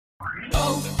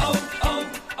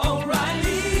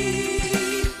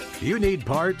O'Reilly. You need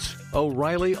parts?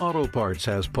 O'Reilly Auto Parts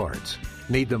has parts.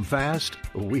 Need them fast?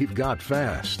 We've got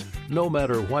fast. No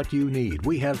matter what you need,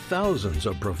 we have thousands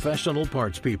of professional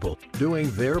parts people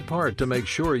doing their part to make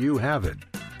sure you have it.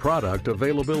 Product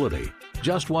availability.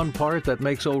 Just one part that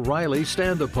makes O'Reilly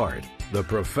stand apart. The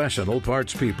professional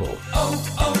parts people.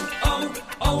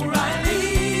 O'Reilly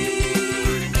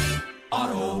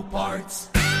Auto Parts.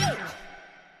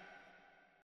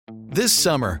 This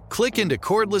summer, click into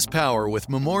cordless power with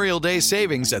Memorial Day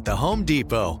savings at the Home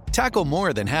Depot. Tackle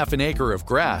more than half an acre of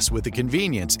grass with the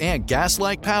convenience and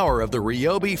gas-like power of the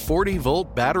Ryobi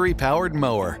 40-volt battery-powered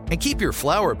mower. And keep your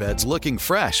flower beds looking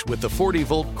fresh with the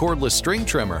 40-volt cordless string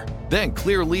trimmer. Then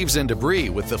clear leaves and debris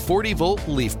with the 40-volt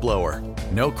leaf blower.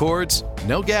 No cords,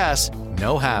 no gas,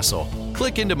 no hassle.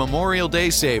 Click into Memorial Day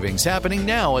savings happening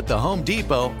now at the Home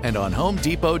Depot and on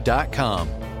HomeDepot.com.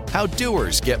 How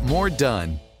doers get more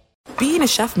done. Being a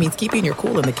chef means keeping your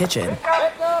cool in the kitchen.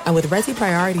 And with Resi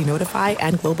Priority Notify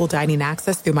and Global Dining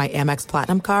Access through my Amex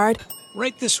Platinum card,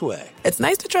 right this way. It's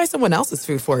nice to try someone else's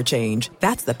food for a change.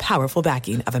 That's the powerful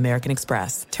backing of American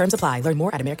Express. Terms apply. Learn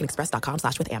more at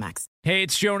americanexpress.com/withAmex. Hey,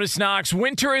 it's Jonas Knox.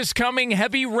 Winter is coming.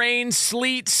 Heavy rain,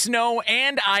 sleet, snow,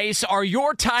 and ice. Are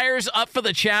your tires up for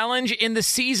the challenge? In the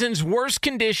season's worst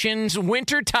conditions,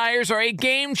 winter tires are a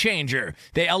game changer.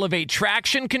 They elevate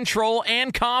traction, control,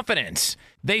 and confidence.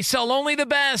 They sell only the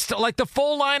best, like the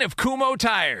full line of Kumho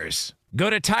tires.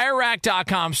 Go to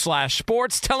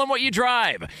TireRack.com/sports. Tell them what you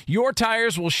drive. Your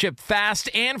tires will ship fast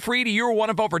and free to your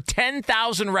one of over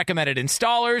 10,000 recommended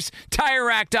installers.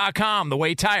 TireRack.com, the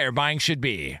way tire buying should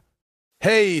be.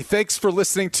 Hey, thanks for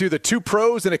listening to the Two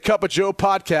Pros and a Cup of Joe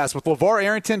podcast with LeVar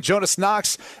Arrington, Jonas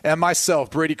Knox, and myself,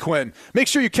 Brady Quinn. Make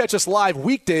sure you catch us live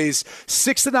weekdays,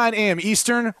 6 to 9 a.m.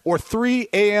 Eastern or 3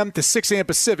 a.m. to 6 a.m.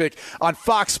 Pacific on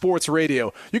Fox Sports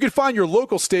Radio. You can find your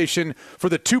local station for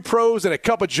the Two Pros and a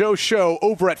Cup of Joe show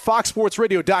over at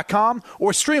foxsportsradio.com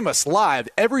or stream us live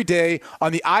every day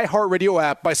on the iHeartRadio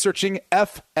app by searching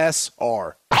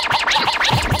FSR.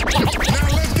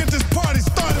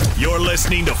 You're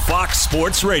listening to Fox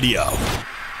Sports Radio.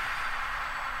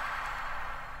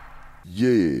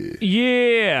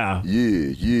 Yeah.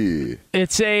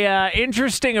 It's a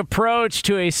interesting approach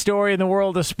to a story in the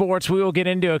world of sports. We will get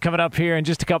into it coming up here in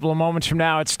just a couple of moments from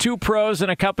now. It's Two Pros and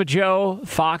a Cup of Joe,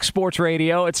 Fox Sports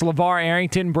Radio. It's LeVar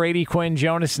Arrington, Brady Quinn,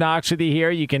 Jonas Knox with you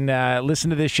here. You can listen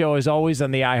to this show, as always,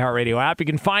 on the iHeartRadio app. You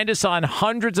can find us on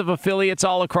hundreds of affiliates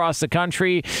all across the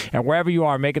country. And wherever you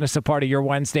are, making us a part of your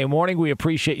Wednesday morning, we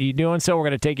appreciate you doing so. We're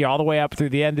going to take you all the way up through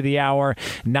the end of the hour,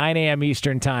 9 a.m.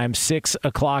 Eastern Time, 6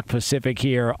 o'clock Pacific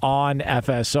here on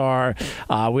FSR.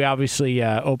 We obviously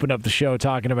opened up the show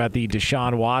talking about the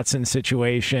Deshaun Watson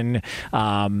situation.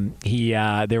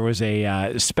 There was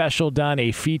a special done,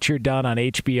 a feature done on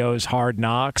HBO's Hard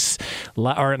Knocks,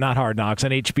 or not Hard Knocks,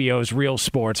 on HBO's Real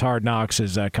Sports. Hard Knocks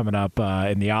is coming up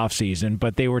in the offseason,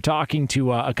 but they were talking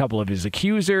to a couple of his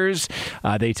accusers.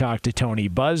 They talked to Tony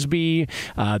Busby,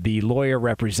 the lawyer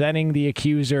representing the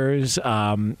accusers,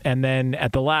 and then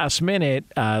at the last minute,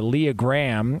 Leah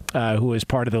Graham, who is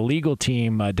part of the legal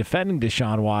team defending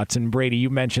Deshaun Watson. Brady, you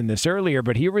mentioned this earlier,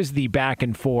 but here was the back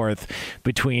and forth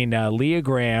between Leah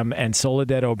Graham and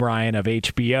Soledad O'Brien of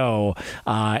HBO,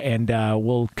 and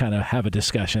we'll kind of have a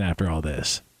discussion after all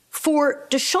this. For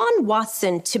Deshaun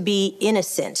Watson to be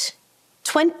innocent,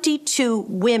 22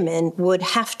 women would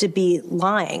have to be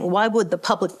lying. Why would the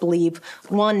public believe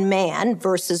one man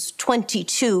versus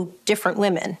 22 different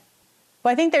women?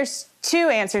 Well, I think there's two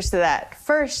answers to that.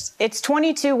 First, it's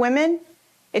 22 women.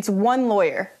 It's one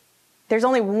lawyer. There's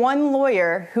only one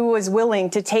lawyer who was willing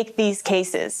to take these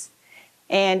cases.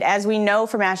 And as we know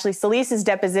from Ashley Solis's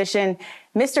deposition,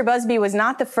 Mr. Busby was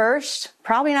not the first,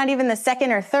 probably not even the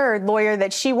second or third lawyer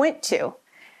that she went to.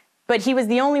 But he was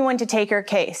the only one to take her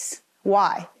case.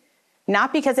 Why?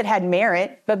 Not because it had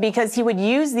merit, but because he would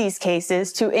use these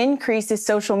cases to increase his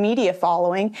social media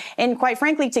following and, quite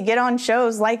frankly, to get on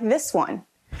shows like this one.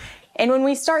 And when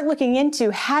we start looking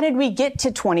into how did we get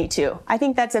to 22, I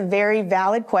think that's a very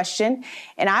valid question.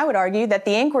 And I would argue that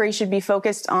the inquiry should be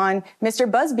focused on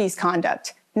Mr. Busby's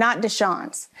conduct, not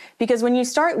Deshaun's. Because when you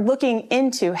start looking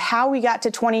into how we got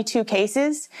to 22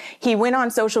 cases, he went on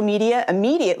social media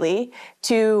immediately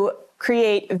to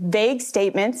create vague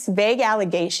statements, vague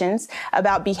allegations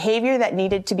about behavior that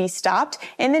needed to be stopped,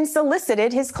 and then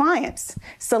solicited his clients,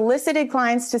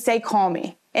 to say, call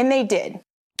me. And they did.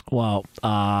 Well,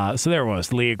 so there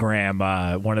was Leah Graham,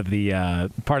 one of the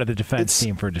part of the defense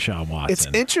team for Deshaun Watson. It's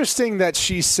interesting that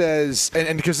she says,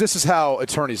 and because this is how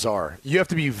attorneys are, you have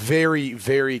to be very,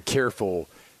 very careful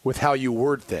with how you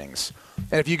word things.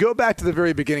 And if you go back to the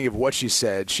very beginning of what she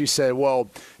said, well,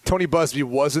 Tony Buzbee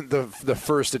wasn't the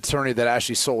first attorney that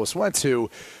Ashley Solis went to,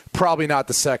 probably not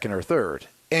the second or third.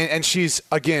 And she's,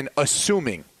 again,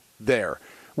 assuming there,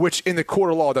 which in the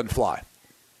court of law doesn't fly.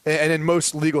 And in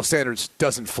most legal standards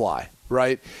doesn't fly,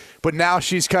 right? But now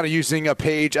she's kind of using a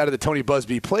page out of the Tony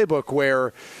Buzbee playbook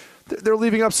where they're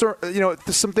leaving up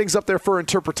some things up there for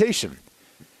interpretation.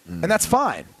 And that's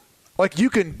fine. Like, you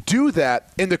can do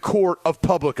that in the court of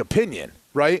public opinion,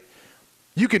 right?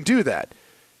 You can do that.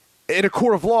 In a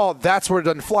court of law, that's where it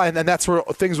doesn't fly, and that's where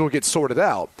things will get sorted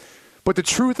out. But the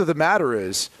truth of the matter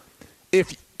is,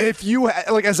 if you,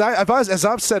 like, as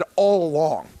I've said all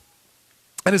along,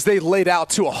 and as they laid out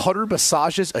to 100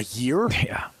 massages a year,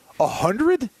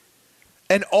 100,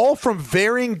 and all from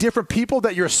varying different people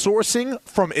that you're sourcing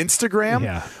from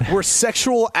Instagram, where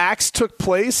sexual acts took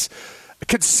place,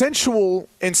 consensual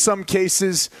in some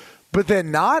cases, but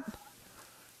then not.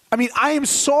 I mean, I am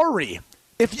sorry.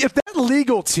 If that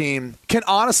legal team can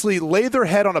honestly lay their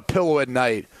head on a pillow at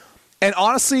night and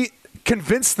honestly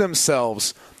convince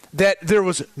themselves that there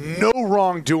was no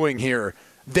wrongdoing here,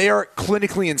 they are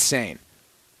clinically insane.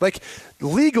 Like,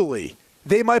 legally,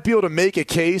 they might be able to make a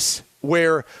case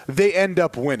where they end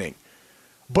up winning.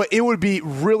 But it would be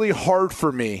really hard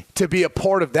for me to be a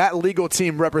part of that legal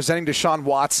team representing Deshaun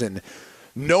Watson,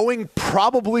 knowing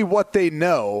probably what they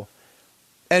know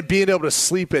and being able to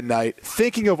sleep at night,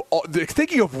 thinking of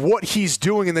what he's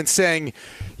doing, and then saying,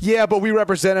 "Yeah, but we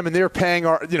represent him, and they're paying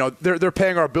our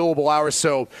billable hours,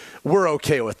 so we're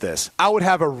okay with this." I would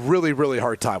have a really, really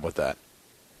hard time with that.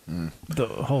 The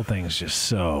whole thing is just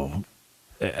so.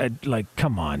 Like,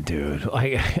 come on, dude.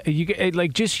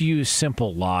 Like, just use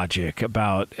simple logic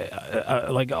about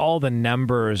like all the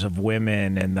numbers of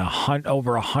women and the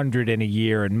over 100 in a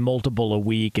year and multiple a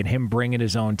week, and him bringing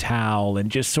his own towel, and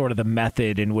just sort of the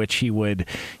method in which he would,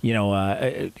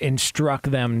 instruct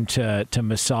them to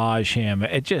massage him.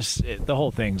 The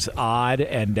whole thing's odd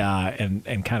and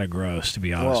kind of gross, to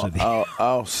be honest with you.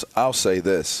 I'll say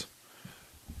this: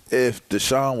 if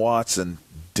Deshaun Watson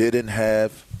didn't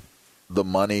have the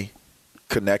money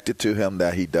connected to him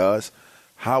that he does,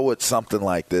 how would something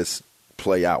like this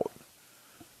play out?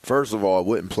 First of all, it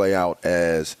wouldn't play out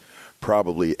as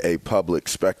probably a public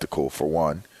spectacle, for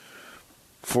one.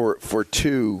 For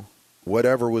two,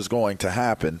 whatever was going to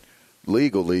happen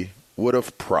legally would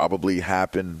have probably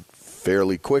happened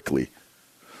fairly quickly.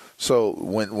 So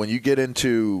when you get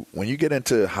into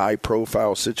high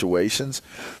profile situations,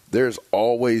 there's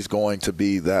always going to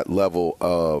be that level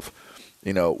of,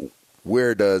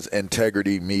 where does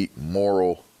integrity meet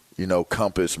moral,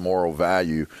 compass, moral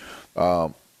value? I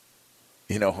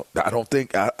don't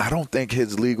think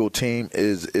his legal team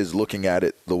is looking at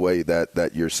it the way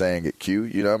that you're saying it, Q.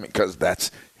 You know what I mean? Because that's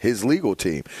his legal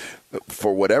team.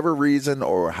 For whatever reason,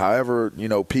 or however,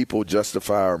 people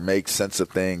justify or make sense of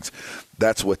things,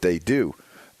 that's what they do.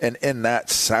 And in that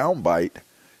soundbite,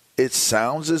 it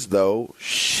sounds as though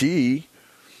she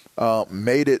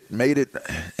made it,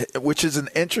 which is an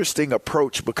interesting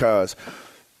approach, because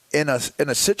in a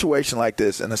situation like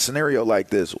this, in a scenario like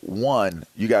this, one,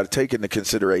 you got to take into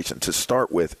consideration, to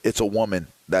start with, it's a woman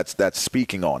that's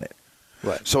speaking on it.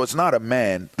 Right. So it's not a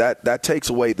man. That takes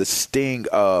away the sting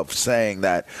of saying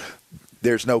that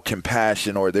there's no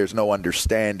compassion or there's no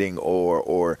understanding,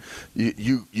 or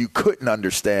you couldn't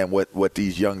understand what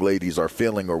these young ladies are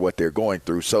feeling or what they're going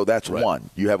through. So that's right.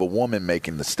 One. You have a woman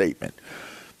making the statement.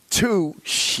 Two,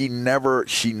 she never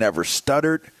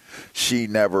stuttered. She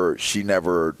never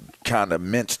kind of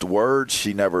minced words.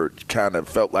 She never kind of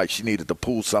felt like she needed to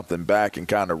pull something back and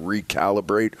kind of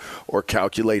recalibrate or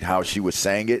calculate how she was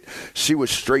saying it. She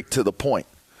was straight to the point.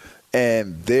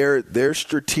 And their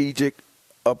strategic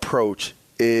approach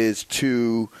is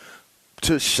to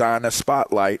shine a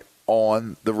spotlight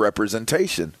on the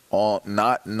representation, on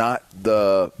not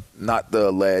the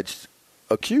alleged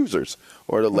accusers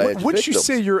or the alleged victims. Would you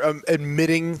say you're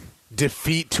admitting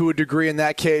defeat to a degree in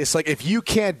that case? Like, if you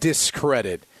can't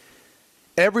discredit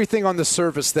everything on the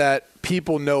surface that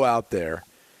people know out there,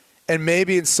 and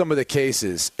maybe in some of the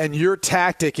cases, and your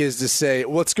tactic is to say,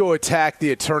 let's go attack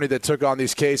the attorney that took on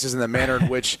these cases and the manner in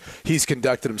which he's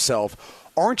conducted himself,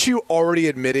 aren't you already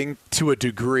admitting to a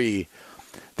degree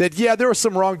that, yeah, there was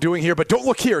some wrongdoing here, but don't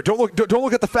look here. Don't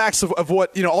look at the facts of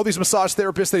what, all these massage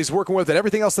therapists that he's working with and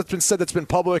everything else that's been said that's been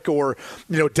public or,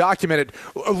 documented.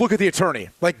 Look at the attorney.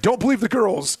 Like, don't believe the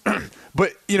girls,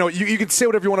 but, you can say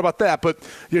whatever you want about that, but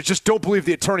just don't believe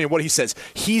the attorney and what he says.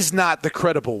 He's not the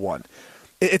credible one.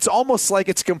 It's almost like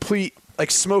it's complete, like,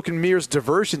 smoke and mirrors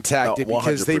diversion tactic,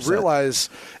 because they realize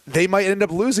they might end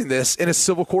up losing this in a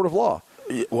civil court of law.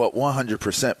 Well,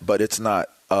 100%, but it's not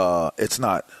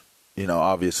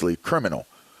obviously criminal.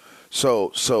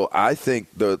 So I think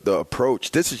the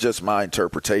approach, this is just my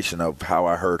interpretation of how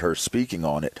I heard her speaking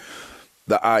on it.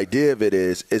 The idea of it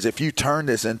is if you turn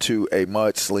this into a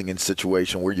mudslinging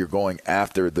situation where you're going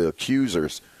after the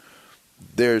accusers,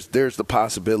 there's the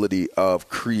possibility of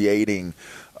creating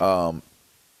an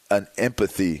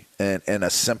empathy and a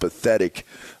sympathetic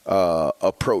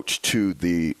approach to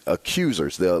the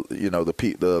accusers, the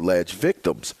alleged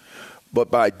victims. But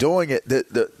by doing it,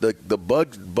 the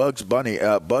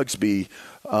Bugsby,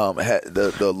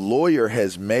 the lawyer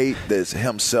has made this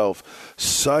himself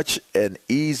such an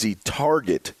easy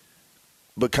target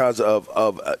because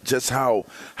of just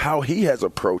how he has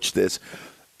approached this.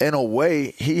 In a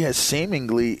way, he has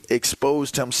seemingly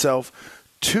exposed himself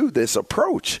to this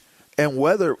approach, and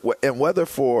whether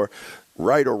for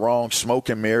right or wrong, smoke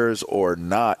and mirrors or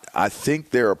not, I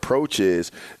think their approach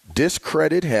is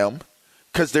discredit him.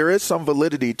 Because there is some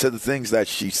validity to the things that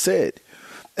she said.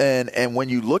 And when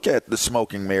you look at the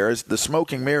smoking mirrors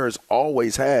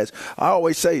always has, I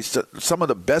always say some of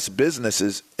the best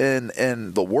businesses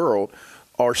in the world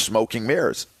are smoking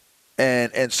mirrors.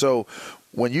 And so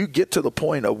when you get to the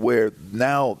point of where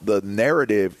now the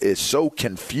narrative is so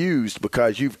confused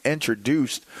because you've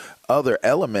introduced other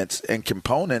elements and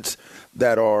components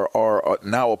that are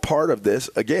now a part of this,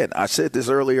 again, I said this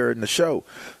earlier in the show,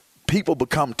 people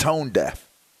become tone deaf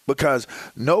because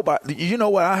nobody, you know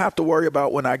what I have to worry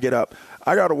about when I get up?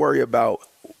 I got to worry about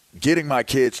getting my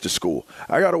kids to school.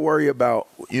 I got to worry about,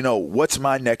 what's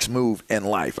my next move in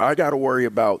life. I got to worry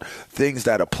about things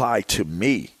that apply to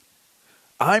me.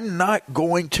 I'm not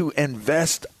going to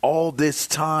invest all this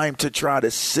time to try to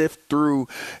sift through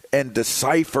and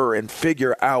decipher and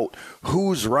figure out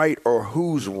who's right or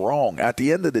who's wrong. At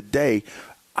the end of the day,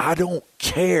 I don't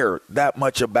care that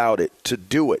much about it to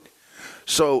do it.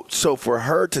 So for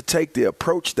her to take the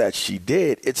approach that she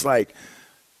did, it's like,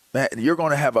 man, you're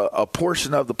going to have a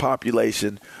portion of the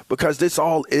population, because this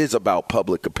all is about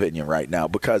public opinion right now,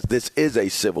 because this is a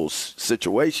civil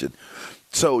situation.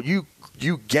 So you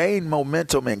gain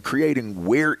momentum in creating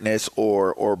weirdness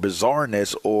or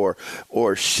bizarreness or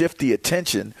shift the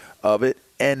attention of it,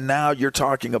 and now you're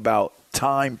talking about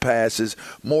time passes,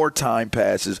 more time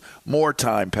passes, more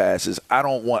time passes. I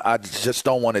just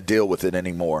don't want to deal with it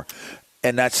anymore.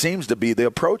 And that seems to be the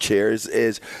approach here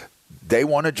is they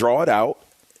want to draw it out,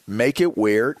 make it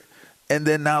weird, and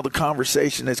then now the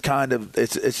conversation is kind of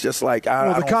it's just like I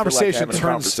don't feel like having a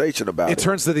conversation about it. It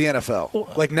turns to the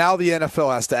NFL. Like now the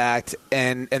NFL has to act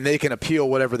and they can appeal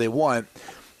whatever they want.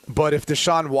 But if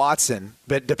Deshaun Watson,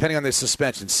 but depending on the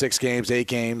suspension, 6 games, 8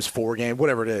 games, 4 games,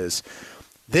 whatever it is,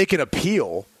 they can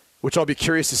appeal, which I'll be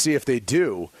curious to see if they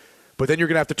do. But then you're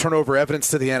going to have to turn over evidence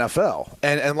to the NFL.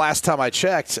 And last time I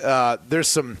checked, there's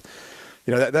some,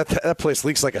 that place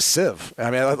leaks like a sieve. I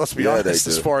mean, let's be honest,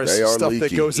 as far as stuff leaky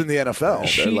that goes in the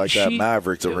NFL. They're like that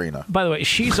Mavericks arena. By the way,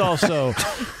 she's also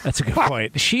 – that's a good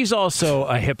point. She's also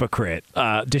a hypocrite,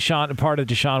 part of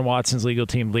Deshaun Watson's legal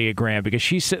team, Leah Graham, because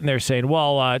she's sitting there saying,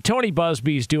 well, Tony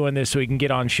Busby's doing this so he can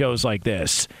get on shows like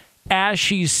this. As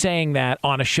she's saying that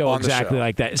on a show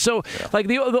like that. So, like,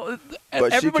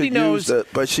 everybody knows.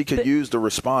 But she could use the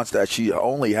response that she's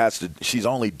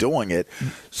only doing it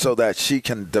so that she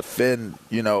can defend,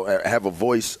 have a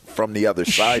voice from we other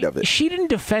side of it. She didn't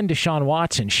defend Deshaun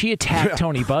Watson. She attacked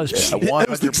Tony Busby. It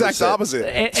was the exact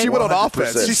opposite. She went on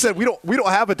offense. She said, we don't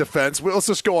have a defense. Let's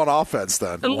just go on offense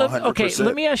then. 100%. Okay,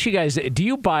 let me ask you guys, do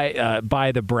you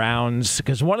buy the Browns?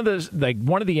 Because one of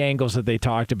the angles that they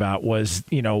talked about was,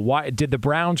 why did the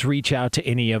Browns reach out to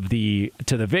any of the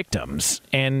victims?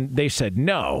 And they said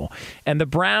no. And the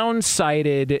Browns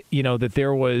cited, that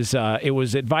there was it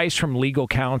was advice from legal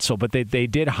counsel, but they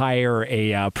did hire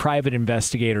a private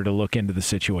investigator to look into the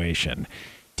situation.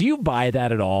 Do you buy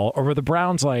that at all? Or were the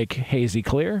Browns like, hey, is he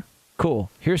clear? Cool.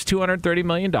 Here's $230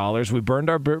 million. We burned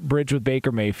our bridge with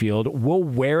Baker Mayfield. We'll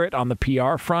wear it on the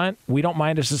PR front. We don't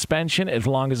mind a suspension as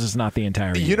long as it's not the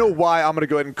entire year. You know why I'm going to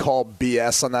go ahead and call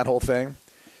BS on that whole thing?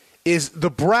 Is the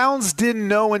Browns didn't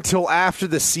know until after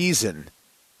the season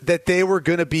that they were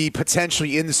going to be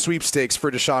potentially in the sweepstakes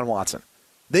for Deshaun Watson.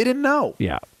 They didn't know.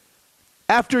 Yeah.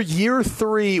 After year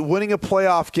 3, winning a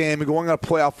playoff game and going on a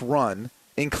playoff run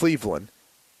in Cleveland,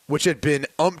 which had been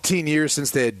umpteen years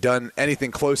since they had done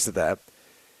anything close to that,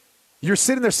 you're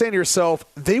sitting there saying to yourself,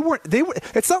 they weren't.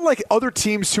 It's not like other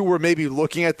teams who were maybe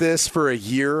looking at this for a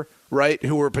year, right,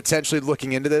 who were potentially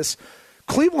looking into this.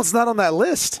 Cleveland's not on that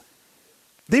list.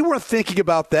 They weren't thinking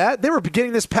about that. They were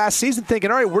beginning this past season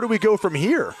thinking, all right, where do we go from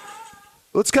here?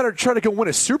 Let's kind of try to go win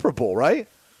a Super Bowl, right?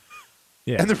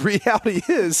 Yeah. And the reality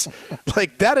is,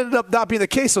 like, that ended up not being the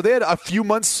case. So they had a few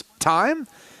months' time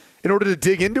in order to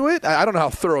dig into it? I don't know how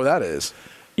thorough that is.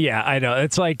 Yeah, I know.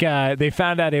 It's like they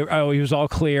found out he was all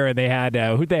clear, and they had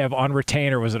who'd they have on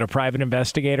retainer? Was it a private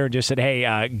investigator? And just said,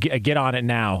 "Hey, get on it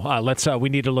now. We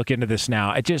need to look into this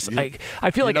now." I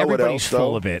feel like everybody's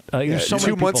full of it. There's so many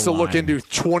 2 months to lying. look into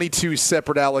 22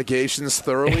 separate allegations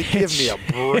thoroughly. Give me a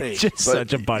break. It's just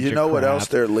such a bunch. You know of what crap. else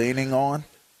they're leaning on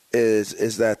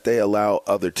is that they allow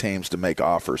other teams to make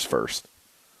offers first.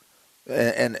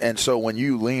 And so when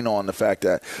you lean on the fact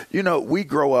that, we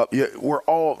grow up,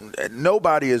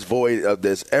 nobody is void of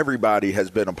this. Everybody has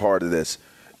been a part of this.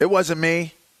 It wasn't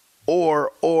me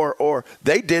or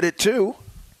they did it too.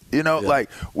 Like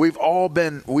we've all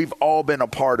been a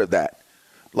part of that.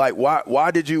 Like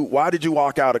why did you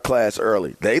walk out of class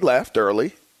early? They left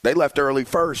early. They left early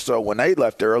first, so when they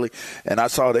left early and I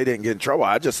saw they didn't get in trouble,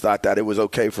 I just thought that it was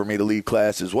okay for me to leave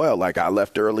class as well. Like I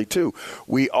left early too.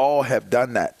 We all have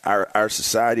done that. Our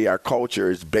society, our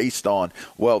culture is based on,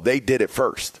 well, they did it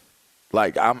first.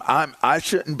 Like I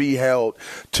shouldn't be held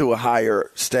to a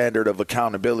higher standard of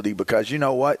accountability because you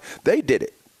know what? They did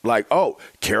it. Like, oh,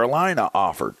 Carolina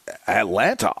offered,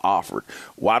 Atlanta offered.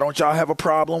 Why don't y'all have a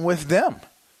problem with them?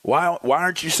 Why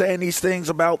aren't you saying these things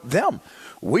about them?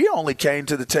 We only came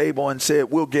to the table and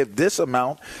said we'll give this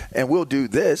amount and we'll do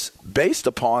this based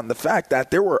upon the fact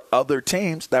that there were other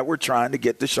teams that were trying to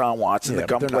get Deshaun Watson to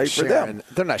come play for them.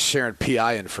 They're not sharing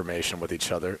PI information with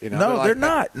each other. No, they're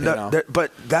not.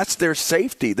 But that's their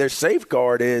safety. Their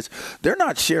safeguard is they're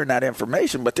not sharing that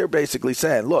information, but they're basically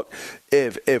saying, look,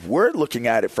 if we're looking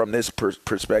at it from this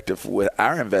perspective with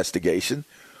our investigation,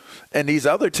 and these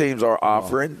other teams are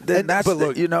offering, then they're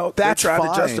trying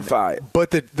to justify it.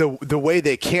 But the way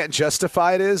they can't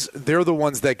justify it is they're the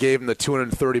ones that gave them the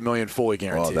 $230 million fully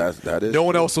guaranteed. Well, that is no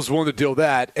one true. else was willing to deal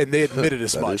that, and they admitted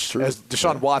as much. Is true. As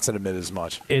Deshaun Watson admitted as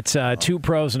much. It's Two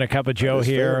Pros and a Cup of Joe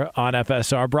here on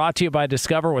FSR. Brought to you by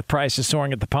Discover. With prices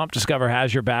soaring at the pump, Discover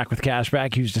has your back with cash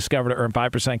back. Use Discover to earn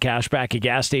 5% cash back at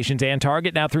gas stations and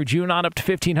Target. Now through June on up to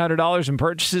 $1,500 in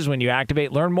purchases when you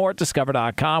activate. Learn more at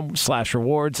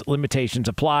discover.com/rewards. Limitations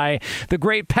apply. The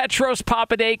great Petros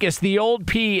Papadakis, the old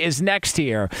P, is next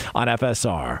here on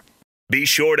FSR. Be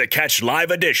sure to catch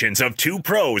live editions of Two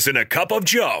Pros and a Cup of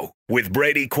Joe with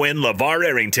Brady Quinn, LeVar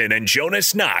Arrington, and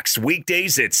Jonas Knox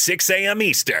weekdays at 6 a.m.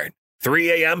 Eastern,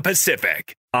 3 a.m.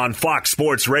 Pacific on Fox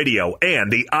Sports Radio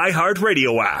and the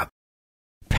iHeartRadio app.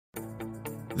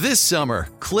 This summer,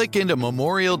 click into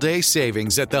Memorial Day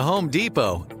savings at the Home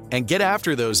Depot and get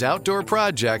after those outdoor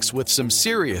projects with some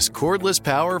serious cordless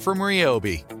power from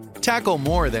Ryobi. Tackle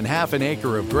more than half an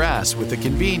acre of grass with the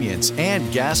convenience and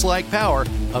gas-like power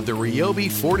of the Ryobi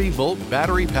 40-volt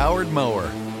battery-powered mower.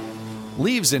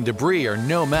 Leaves and debris are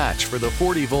no match for the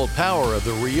 40-volt power of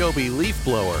the Ryobi leaf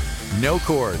blower. No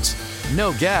cords,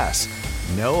 no gas,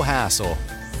 no hassle.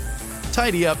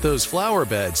 Tidy up those flower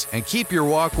beds and keep your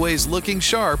walkways looking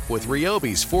sharp with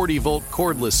Ryobi's 40-volt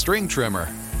cordless string trimmer.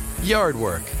 Yard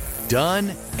work,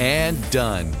 done and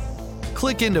done.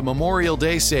 Click into Memorial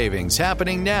Day savings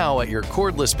happening now at your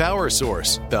cordless power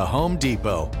source, the Home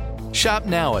Depot. Shop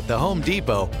now at the Home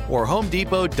Depot or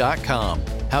HomeDepot.com.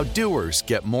 How doers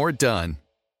get more done.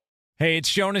 Hey,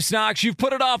 it's Jonas Knox. You've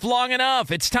put it off long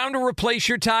enough. It's time to replace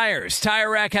your tires.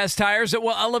 Tire Rack has tires that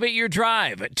will elevate your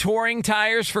drive. Touring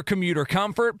tires for commuter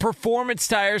comfort, performance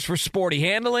tires for sporty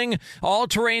handling,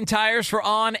 all-terrain tires for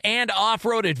on- and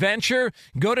off-road adventure.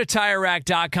 Go to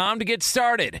TireRack.com to get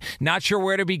started. Not sure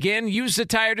where to begin? Use the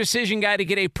Tire Decision Guide to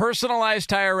get a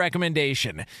personalized tire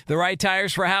recommendation. The right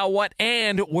tires for how, what,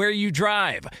 and where you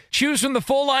drive. Choose from the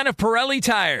full line of Pirelli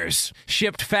tires.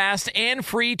 Shipped fast and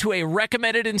free to a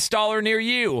recommended installer near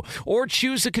you, or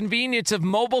choose the convenience of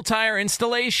mobile tire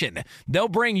installation. They'll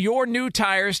bring your new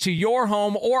tires to your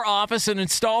home or office and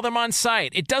install them on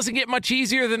site. It doesn't get much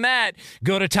easier than that.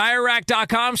 Go to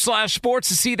TireRack.com/sports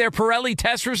to see their Pirelli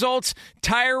test results,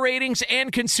 tire ratings,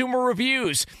 and consumer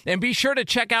reviews. And be sure to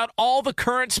check out all the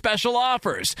current special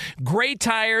offers. Great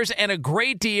tires and a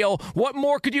great deal. What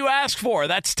more could you ask for?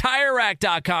 That's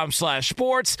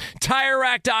TireRack.com/sports.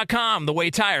 TireRack.com, the way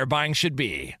tire buying should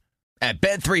be. At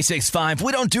Bet365,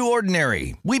 we don't do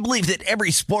ordinary. We believe that every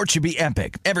sport should be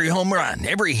epic. Every home run,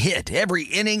 every hit, every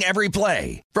inning, every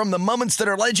play. From the moments that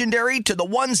are legendary to the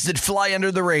ones that fly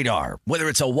under the radar. Whether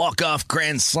it's a walk-off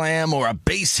grand slam or a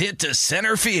base hit to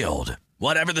center field.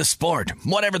 Whatever the sport,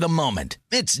 whatever the moment.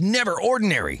 It's never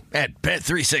ordinary at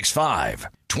Bet365.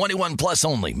 21 plus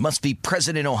only. Must be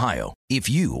present in Ohio. If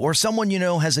you or someone you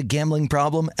know has a gambling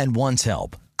problem and wants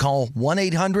help, call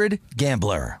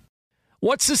 1-800-GAMBLER.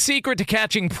 What's the secret to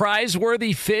catching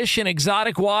prize-worthy fish in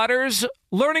exotic waters?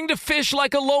 Learning to fish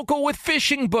like a local with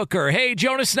Fishing Booker. Hey,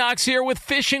 Jonas Knox here with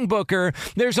Fishing Booker.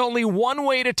 There's only one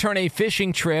way to turn a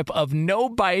fishing trip of no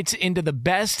bites into the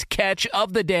best catch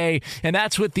of the day, and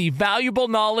that's with the valuable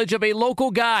knowledge of a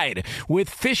local guide. With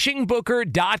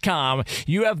FishingBooker.com,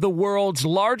 you have the world's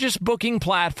largest booking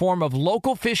platform of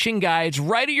local fishing guides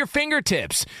right at your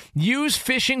fingertips. Use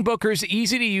Fishing Booker's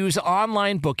easy-to-use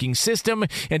online booking system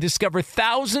and discover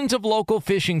thousands of local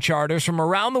fishing charters from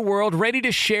around the world ready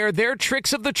to share their tricks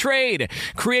of the trade.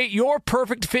 Create your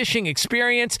perfect fishing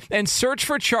experience and search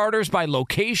for charters by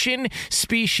location,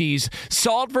 species,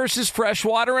 salt versus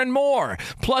freshwater, and more.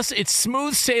 Plus, it's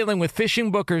smooth sailing with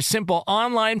Fishing Booker's simple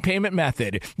online payment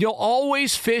method. You'll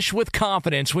always fish with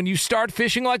confidence when you start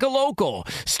fishing like a local.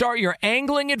 Start your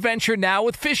angling adventure now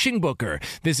with Fishing Booker.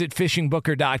 Visit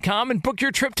FishingBooker.com and book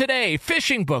your trip today.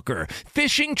 Fishing Booker.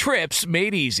 Fishing trips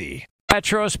made easy.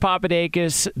 Petros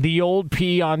Papadakis, the old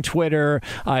P on Twitter,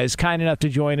 is kind enough to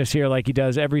join us here like he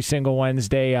does every single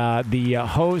Wednesday. The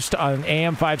host on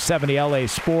AM 570 LA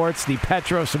Sports, the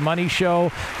Petros Money Show,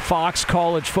 Fox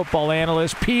college football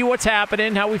analyst. P, what's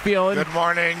happening? How we feeling? Good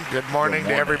morning. Good morning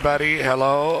to everybody.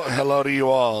 Hello. Hello to you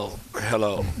all.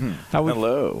 Hello.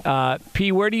 Hello.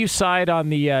 P, where do you side on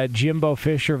the Jimbo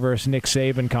Fisher versus Nick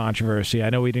Saban controversy? I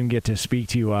know we didn't get to speak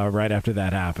to you right after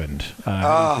that happened.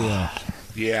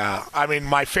 Yeah, I mean,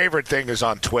 my favorite thing is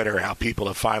on Twitter how people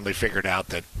have finally figured out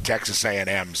that Texas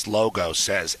A&M's logo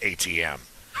says ATM.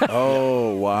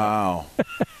 Oh, wow.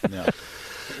 Yeah.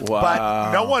 Wow.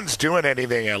 But no one's doing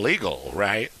anything illegal,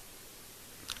 right?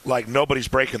 Like, nobody's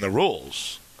breaking the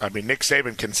rules. I mean, Nick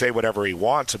Saban can say whatever he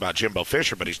wants about Jimbo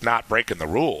Fisher, but he's not breaking the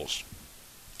rules.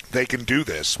 They can do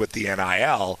this with the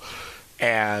NIL,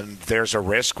 and there's a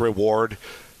risk-reward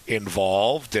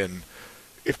involved, and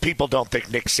if people don't think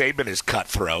Nick Saban is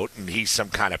cutthroat and he's some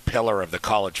kind of pillar of the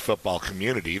college football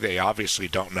community, they obviously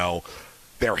don't know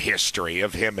their history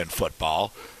of him in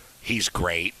football. He's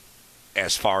great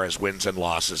as far as wins and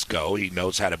losses go. He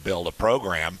knows how to build a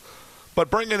program. But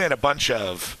bringing in a bunch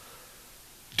of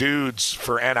dudes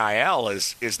for NIL,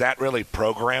 is that really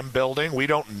program building? We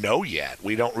don't know yet.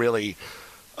 We don't really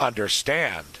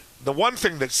understand. The one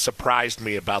thing that surprised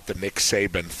me about the Nick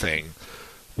Saban thing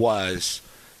was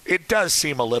it does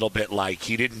seem a little bit like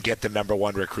he didn't get the number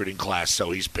one recruiting class, so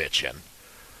he's bitching.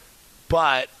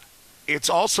 But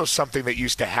it's also something that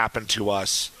used to happen to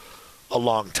us a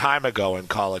long time ago in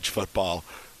college football,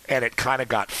 and it kind of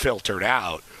got filtered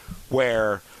out,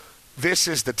 where this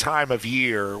is the time of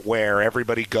year where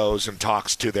everybody goes and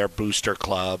talks to their booster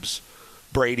clubs.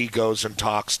 Brady goes and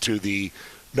talks to the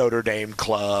Notre Dame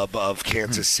club of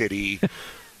Kansas City,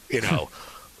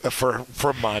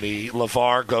 for money.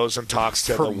 LeVar goes and talks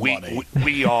to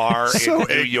We Are so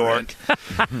in New York.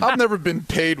 I've never been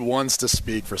paid once to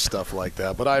speak for stuff like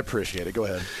that, but I appreciate it. Go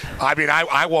ahead. I mean,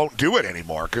 I won't do it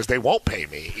anymore because they won't pay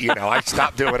me. I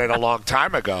stopped doing it a long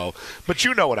time ago. But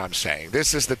you know what I'm saying.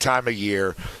 This is the time of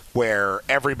year where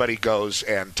everybody goes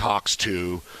and talks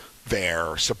to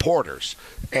their supporters.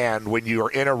 And when you are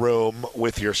in a room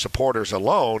with your supporters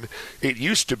alone, it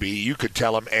used to be you could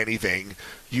tell them anything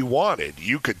you wanted.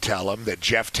 You could tell them that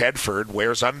Jeff Tedford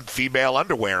wears female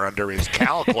underwear under his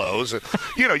Cal clothes.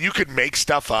 You could make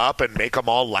stuff up and make them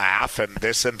all laugh and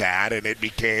this and that, and it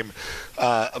became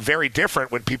very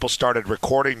different when people started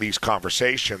recording these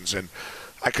conversations. And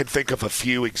I can think of a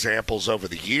few examples over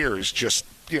the years, just,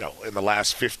 in the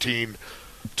last 15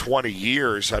 20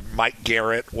 years. Mike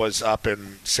Garrett was up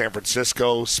in San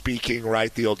Francisco speaking,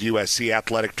 right, the old USC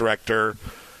athletic director,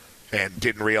 and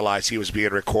didn't realize he was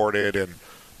being recorded and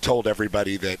told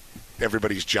everybody that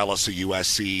everybody's jealous of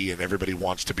USC and everybody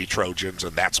wants to be Trojans,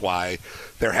 and that's why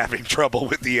they're having trouble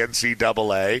with the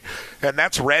NCAA. And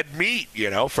that's red meat,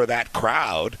 for that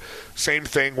crowd. Same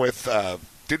thing with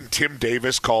didn't Tim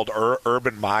Davis called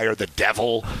Urban Meyer the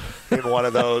devil in one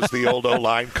of those, the old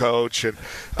O-line coach? And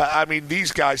I mean,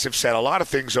 these guys have said a lot of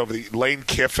things over Lane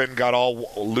Kiffin got all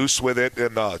loose with it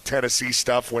in the Tennessee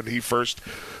stuff when he first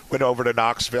went over to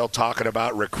Knoxville talking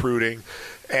about recruiting.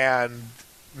 And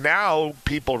now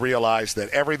people realize that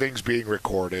everything's being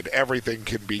recorded. Everything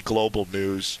can be global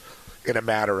news in a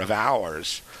matter of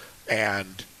hours.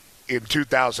 And in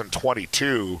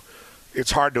 2022,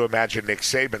 it's hard to imagine Nick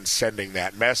Saban sending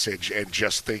that message and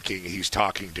just thinking he's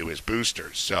talking to his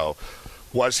boosters. So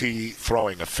Was he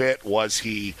throwing a fit? Was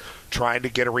he trying to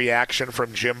get a reaction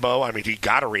from Jimbo? I mean, he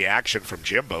got a reaction from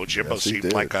Jimbo. Jimbo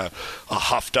seemed like a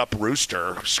huffed-up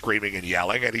rooster screaming and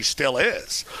yelling, and he still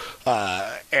is.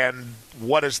 And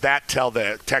what does that tell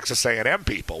the Texas A&M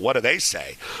people? What do they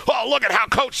say? Oh, look at how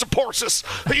Coach supports us.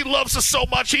 He loves us so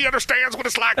much. He understands what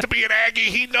it's like to be an Aggie.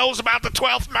 He knows about the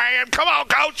 12th man. Come on,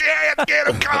 Coach. Yeah, get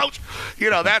him, Coach.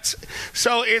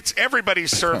 So it's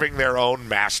everybody's serving their own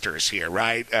masters here,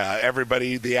 right?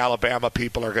 Everybody, the Alabama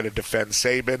people are going to defend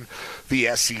Saban.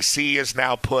 The SEC has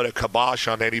now put a kibosh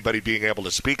on anybody being able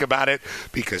to speak about it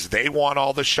because they want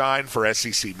all the shine for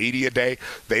SEC Media Day.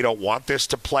 They don't want this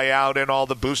to play out in all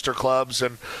the booster clubs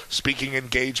and speaking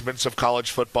engagements of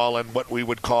college football and what we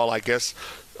would call, I guess,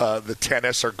 the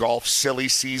tennis or golf silly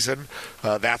season.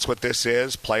 That's what this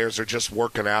is. Players are just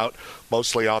working out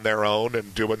mostly on their own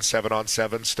and doing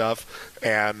 7-on-7 stuff,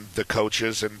 and the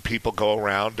coaches and people go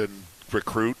around and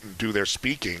recruit and do their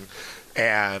speaking.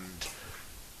 And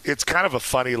it's kind of a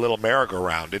funny little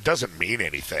merry-go-round. It doesn't mean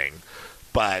anything.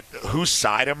 But whose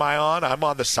side am I on? I'm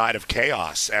on the side of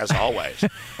chaos, as always.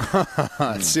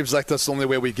 It seems like that's the only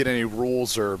way we get any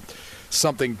rules or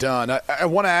something done. I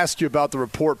want to ask you about the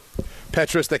report,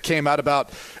 Petros, that came out about,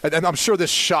 and I'm sure this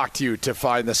shocked you to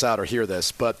find this out or hear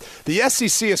this, but the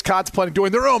SEC is contemplating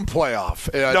doing their own playoff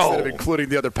instead of including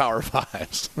the other Power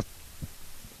Fives.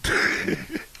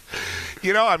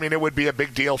 It would be a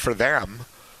big deal for them,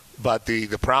 but the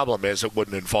problem is it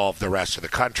wouldn't involve the rest of the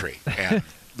country. And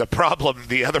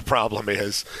the other problem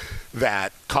is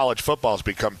that college football has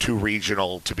become too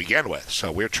regional to begin with.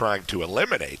 So we're trying to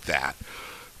eliminate that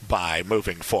by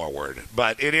moving forward.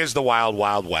 But it is the wild,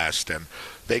 wild west, and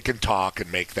they can talk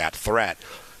and make that threat.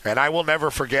 And I will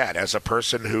never forget, as a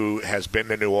person who has been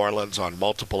to New Orleans on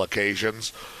multiple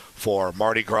occasions for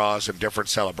Mardi Gras and different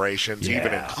celebrations,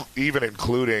 even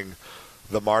including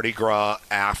the Mardi Gras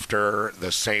after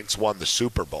the Saints won the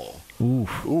Super Bowl,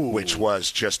 which was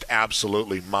just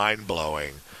absolutely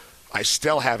mind-blowing. I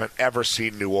still haven't ever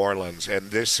seen New Orleans,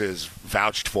 and this is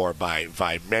vouched for by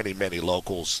many, many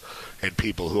locals and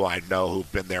people who I know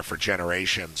who've been there for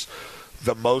generations.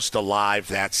 The most alive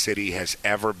that city has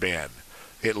ever been,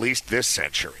 at least this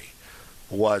century,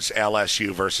 was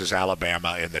LSU versus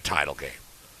Alabama in the title game.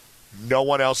 No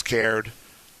one else cared.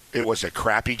 It was a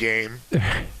crappy game.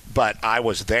 But I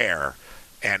was there,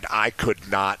 and I could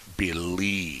not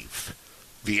believe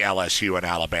the LSU and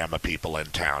Alabama people in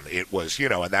town. It was,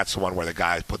 and that's the one where the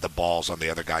guy put the balls on the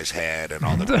other guy's head and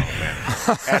all the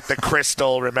at the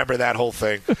Crystal. Remember that whole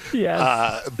thing?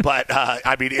 Yes.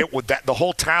 The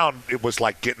whole town, it was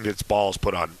like getting its balls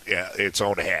put on its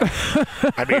own head.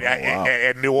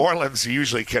 And New Orleans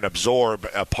usually can absorb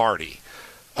a party,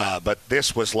 but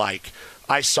this was like,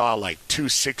 I saw like two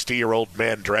 60-year-old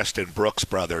men dressed in Brooks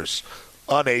Brothers,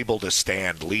 unable to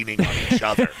stand, leaning on each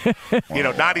other.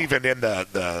 Not even in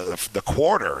the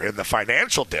quarter, in the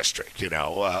financial district,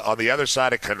 on the other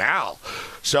side of Canal.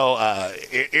 So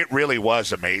it really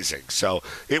was amazing. So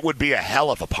it would be a hell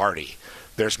of a party.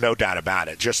 There's no doubt about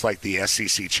it. Just like the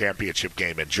SEC championship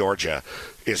game in Georgia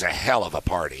is a hell of a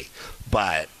party.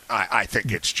 But I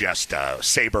think it's just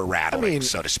saber rattling,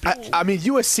 so to speak.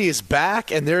 USC is back,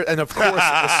 and of course,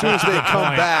 as soon as they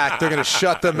come back, they're going to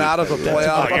shut them out of the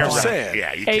playoff. I'm just saying.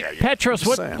 Yeah, hey, Petros,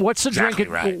 what's the exactly drink?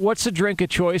 Right. What's the drink of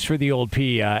choice for the old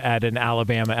P at an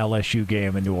Alabama LSU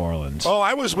game in New Orleans? Oh,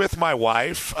 I was with my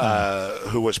wife,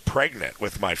 who was pregnant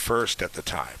with my first at the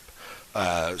time.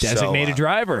 Designated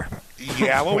driver.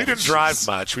 Yeah, well, we didn't drive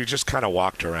much. We just kind of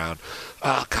walked around.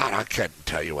 God, I can't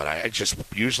tell you what. I just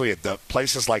usually at the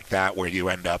places like that where you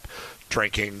end up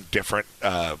drinking different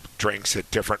drinks at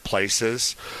different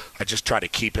places, I just try to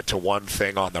keep it to one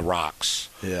thing on the rocks.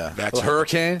 Yeah. That's a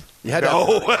hurricane?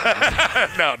 No,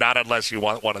 not unless you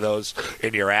want one of those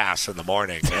in your ass in the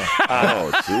morning.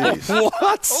 Oh, jeez.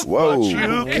 What? Whoa. But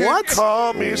you can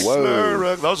call me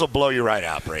Slurra. Those will blow you right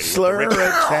out, Brady. Slurra.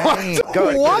 Go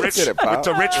ahead. With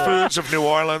the rich foods of New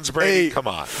Orleans, Brady, come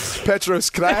on. Petros,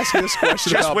 can I ask you this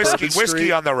question Just about whiskey, Bourbon Street?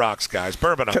 whiskey on the rocks, guys.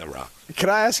 Bourbon on the rock. Can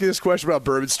I ask you this question about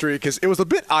Bourbon Street? Because it was a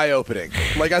bit eye-opening.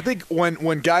 Like, I think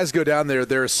when guys go down there,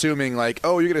 they're assuming, like,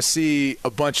 oh, you're going to see a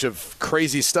bunch of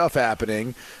crazy stuff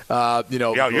happening.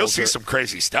 You'll see some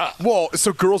crazy stuff. Well,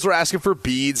 so girls are asking for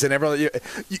beads, and everyone.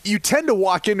 You tend to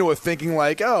walk into it thinking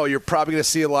like, oh, you're probably going to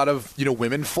see a lot of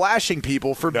women flashing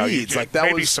people for beads.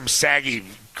 Maybe some saggy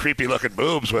creepy looking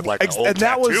boobs with like an old and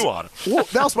that tattoo on them. Well,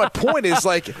 that was my point. Is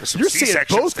like you're seeing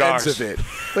both ends of it.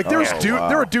 Like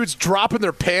there were dudes dropping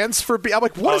their pants for. I'm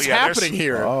like, what is happening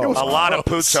here? A lot of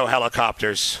Puzo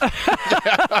helicopters.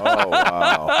 Oh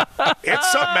wow!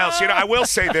 It's something else. I will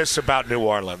say this about New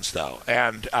Orleans though,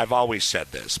 and I've always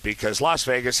said this because Las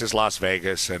Vegas is Las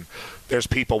Vegas, and there's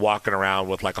people walking around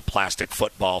with like a plastic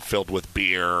football filled with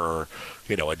beer, or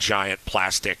a giant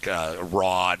plastic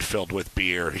rod filled with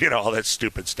beer, all that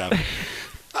stupid stuff.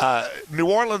 New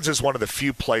Orleans is one of the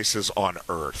few places on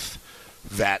earth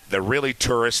that the really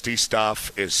touristy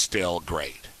stuff is still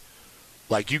great.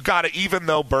 Like, you got to, even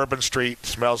though Bourbon Street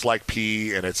smells like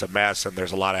pee and it's a mess and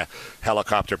there's a lot of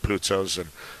helicopter Puzos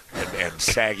and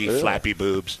saggy, flappy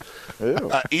boobs,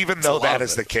 even though that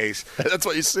is the case. That's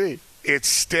what you see. It's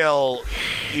still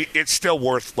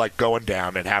worth, like, going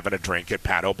down and having a drink at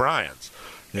Pat O'Brien's.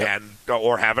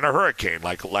 Or having a hurricane,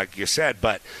 like you said,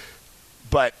 but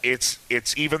it's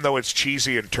even though it's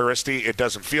cheesy and touristy, it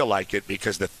doesn't feel like it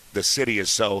because the city is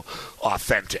so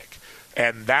authentic,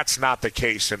 and that's not the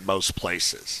case in most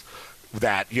places.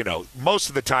 That most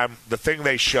of the time, the thing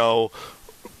they show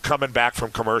coming back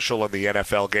from commercial in the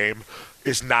NFL game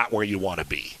is not where you want to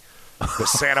be. The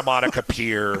Santa Monica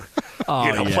Pier,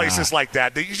 places like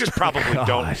that. You just probably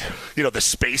don't. The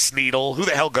Space Needle. Who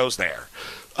the hell goes there?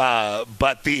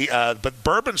 But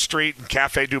Bourbon Street and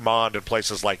Café Du Monde and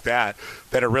places like that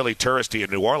are really touristy in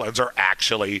New Orleans are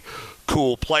actually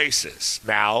cool places.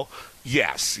 Now,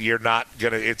 yes, you're not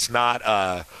gonna. It's not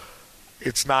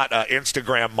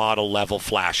Instagram model level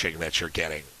flashing that you're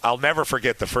getting. I'll never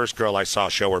forget the first girl I saw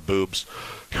show her boobs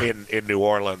in New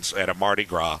Orleans at a Mardi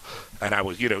Gras, and I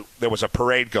was there was a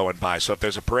parade going by. So if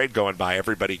there's a parade going by,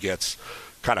 everybody gets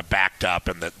kind of backed up,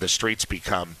 and the streets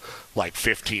become like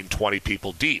 15, 20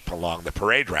 people deep along the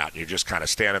parade route. And you're just kind of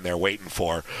standing there waiting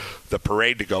for the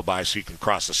parade to go by so you can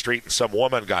cross the street. And some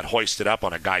woman got hoisted up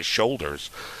on a guy's shoulders.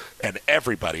 And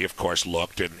everybody, of course,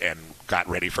 looked and got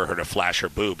ready for her to flash her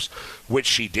boobs, which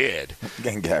she did.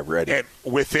 And got ready. And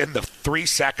within the 3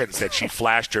 seconds that she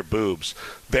flashed her boobs,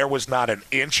 there was not an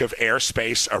inch of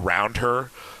airspace around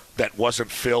her that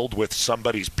wasn't filled with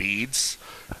somebody's beads.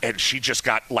 And she just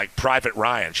got, like Private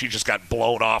Ryan, she just got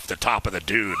blown off the top of the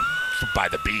dude by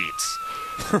the beads.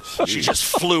 She just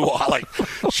flew off.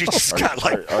 She just got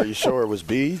like. Are you sure it was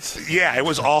beads? Yeah, it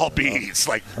was all beads,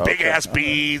 like big ass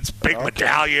beads, big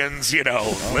medallions,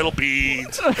 little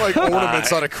beads, like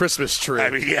ornaments on a Christmas tree. I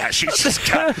mean, yeah, she just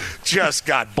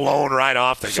got blown right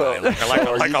off the guy,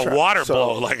 like a water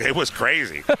blow. Like, it was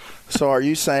crazy. So are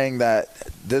you saying that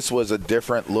this was a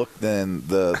different look than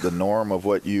the norm of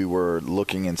what you were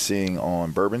looking and seeing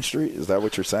on Bourbon Street? Is that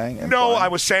what you're saying? No, I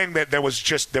was saying that there was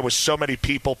so many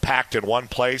people packed in one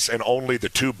place and only the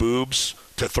two boobs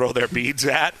to throw their beads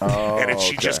at.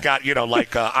 She just got, I'm going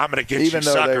to get Even you, sucker. Even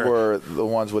though they were the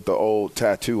ones with the old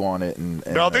tattoo on it. And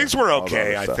no, these were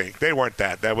okay, I think. They weren't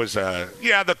that. That was,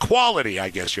 the quality, I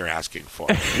guess you're asking for.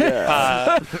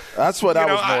 Yeah. That's what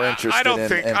I was more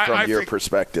interested in from your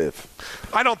perspective.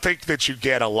 I don't think that you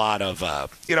get a lot of,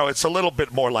 it's a little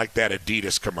bit more like that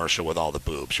Adidas commercial with all the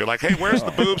boobs. You're like, hey, where's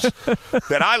the boobs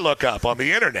that I look up on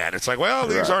the internet? It's like, well,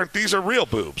 these are real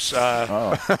boobs.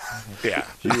 Yeah.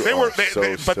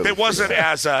 But it wasn't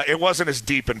as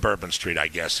deep in Bourbon Street, I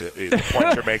guess. The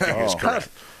point you're making is correct.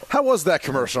 How was that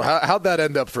commercial? How'd that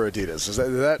end up for Adidas?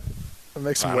 Did that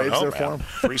make some waves there for him?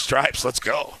 3 stripes, let's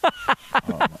go.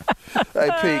 Hey,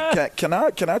 Pete, can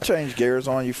I change gears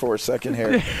on you for a second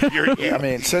here? I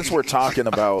mean, since we're talking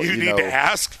about you need to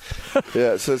ask.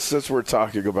 Yeah, since we're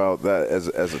talking about that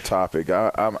as a topic,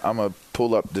 I'm gonna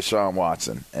pull up Deshaun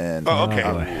Watson and I'm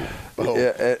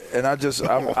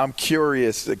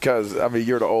curious because I mean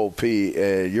you're the old P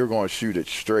and you're going to shoot it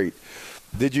straight.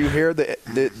 Did you hear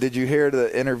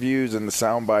the interviews and the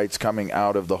sound bites coming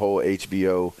out of the whole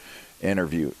HBO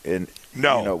interview? And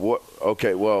no.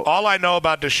 Okay, well, all I know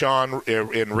about Deshaun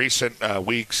in recent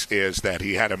weeks is that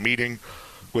he had a meeting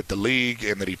with the league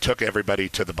and that he took everybody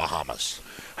to the Bahamas.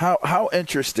 How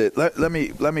interested? Let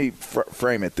me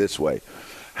frame it this way.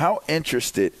 How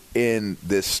interested in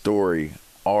this story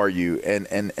are you? And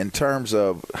in terms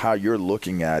of how you're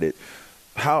looking at it,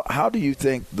 how do you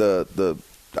think the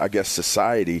I guess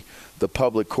society, the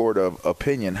public court of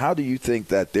opinion, how do you think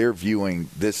that they're viewing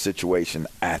this situation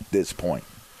at this point?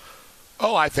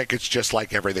 Oh, I think it's just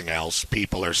like everything else.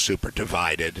 People are super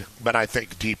divided. But I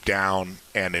think deep down,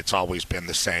 and it's always been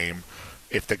the same,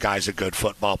 if the guy's a good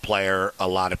football player, a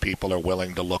lot of people are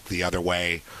willing to look the other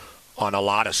way on a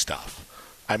lot of stuff.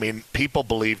 I mean, people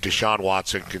believe Deshaun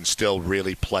Watson can still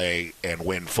really play and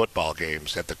win football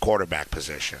games at the quarterback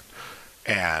position.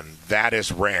 And that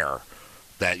is rare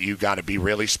that you got to be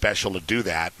really special to do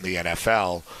that in the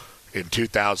NFL in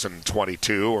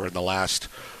 2022 or in the last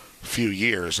few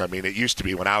years. I mean, it used to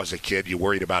be when I was a kid, you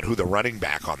worried about who the running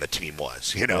back on the team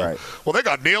was. Right. Well, they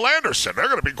got Neil Anderson. They're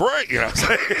going to be great.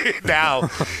 Now,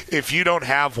 if you don't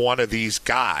have one of these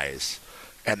guys,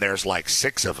 and there's like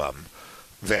 6 of them,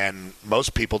 then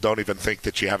most people don't even think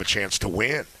that you have a chance to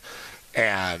win.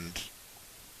 And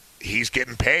he's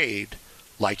getting paid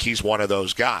like he's one of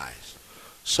those guys.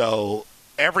 So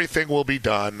everything will be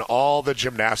done. All the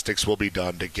gymnastics will be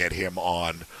done to get him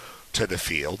on to the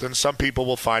field. And some people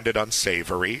will find it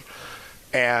unsavory,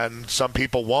 and some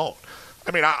people won't.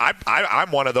 I mean,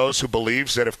 I'm one of those who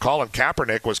believes that if Colin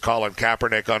Kaepernick was Colin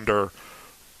Kaepernick under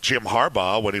Jim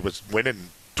Harbaugh when he was winning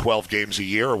 12 games a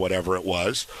year or whatever it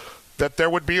was, that there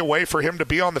would be a way for him to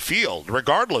be on the field,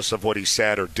 regardless of what he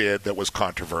said or did that was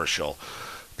controversial.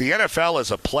 The NFL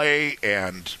is a play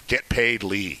and get paid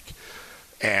league,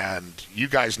 and you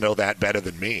guys know that better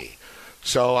than me.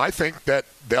 So I think that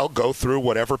they'll go through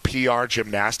whatever PR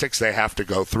gymnastics they have to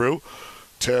go through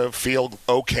to feel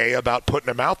okay about putting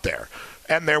him out there.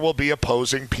 And there will be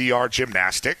opposing PR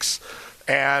gymnastics,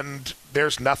 and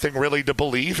there's nothing really to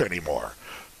believe anymore.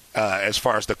 As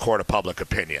far as the court of public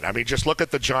opinion. I mean, just look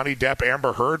at the Johnny Depp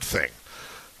Amber Heard thing.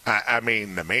 I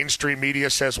mean, the mainstream media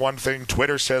says one thing,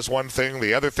 Twitter says one thing,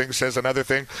 the other thing says another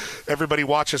thing. Everybody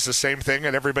watches the same thing,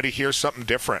 and everybody hears something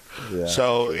different. Yeah.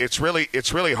 So it's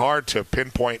really hard to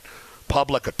pinpoint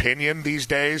public opinion these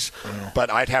days, but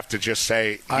I'd have to just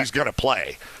say he's going to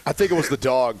play. I think it was the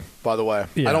dog, by the way.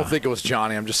 Yeah. I don't think it was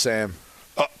Johnny. I'm just saying.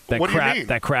 What do you mean?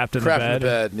 That crapped in the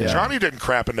bed. Yeah. Johnny didn't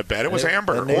crap in the bed. It was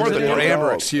Amber. Or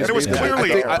Amber, excuse me. It was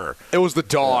clearly Amber. It was the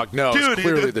dog. No,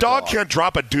 dude, the dog can't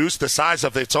drop a deuce the size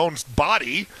of its own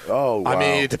body. Oh, wow. I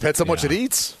mean, it depends how much it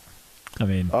eats. I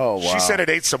mean, she said it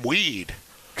ate some weed.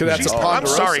 I'm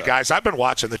sorry, guys. I've been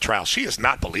watching the trial. She is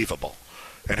not believable,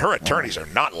 and her attorneys are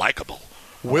not likable.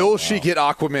 Will she get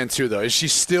Aquaman 2, though? Is she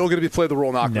still going to be playing the role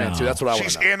in Aquaman 2? That's what I want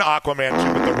to know. She's in Aquaman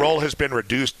 2, but the role has been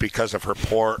reduced because of her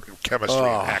poor chemistry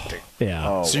and acting.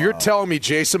 Yeah. So you're telling me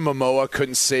Jason Momoa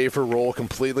couldn't save her role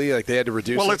completely? Like they had to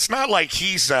reduce it? Well, it's not like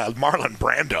he's Marlon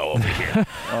Brando over here.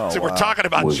 We're talking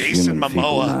about Jason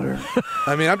Momoa.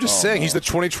 I mean, I'm just saying he's the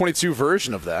 2022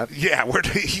 version of that. Yeah,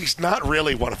 he's not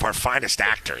really one of our finest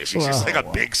actors. He's just like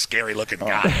a big, scary-looking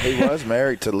guy. He was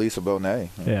married to Lisa Bonet.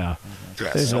 Yeah.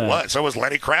 So was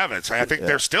Lenny Kravitz. I think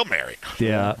they're still married.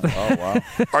 Yeah. Oh, wow.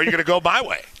 Are you going to go my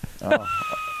way? Oh,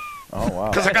 wow.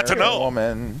 Because I got to know.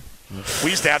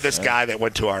 We used to have this guy that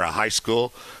went to our high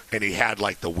school, and he had,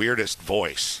 like, the weirdest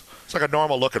voice. It's like a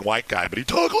normal-looking white guy, but he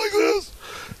talked like this.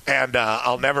 And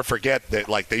I'll never forget that,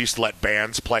 like, they used to let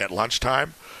bands play at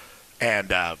lunchtime.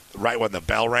 And right when the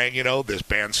bell rang, this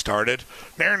band started.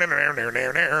 And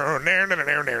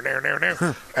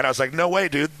I was like, no way,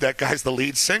 dude. That guy's the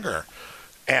lead singer.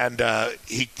 And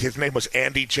his name was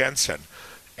Andy Jensen.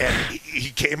 And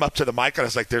he came up to the mic, and I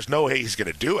was like, there's no way he's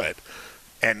going to do it.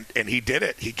 And he did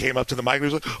it. He came up to the mic, and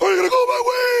he was like, are you going to go my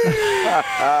way?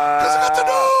 Because I got to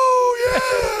know.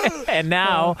 Yeah. And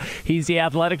now he's the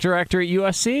athletic director at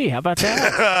USC. How about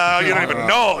that? You don't even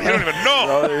know. You don't even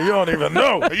know. You don't even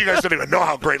know. You guys don't even know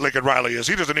how great Lincoln Riley is.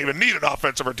 He doesn't even need an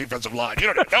offensive or defensive line.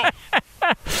 You don't even know.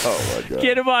 Oh, my God.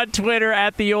 Get him on Twitter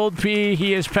at the Old P.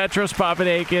 He is Petros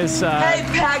Papadakis. Hey,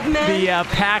 Pac-Man. The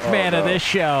Pac-Man of this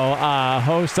show.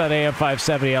 Host on AM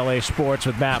 570 LA Sports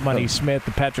with Matt Money Smith,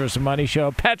 the Petros and Money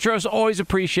Show. Petros, always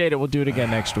appreciate it. We'll do it again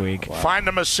next week. Wow. Find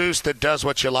a masseuse that does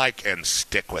what you like and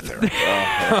stick with her.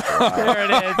 There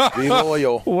it is. Be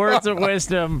loyal. Words of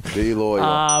wisdom. Be loyal.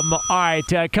 All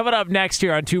right, coming up next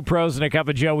here on Two Pros and a Cup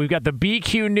of Joe, we've got the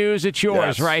BQ News. It's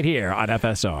yours right here on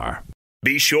FSR.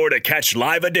 Be sure to catch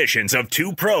live editions of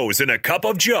Two Pros and a Cup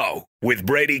of Joe with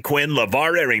Brady Quinn,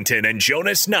 LeVar Arrington, and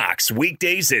Jonas Knox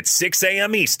weekdays at 6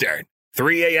 a.m. Eastern,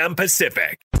 3 a.m.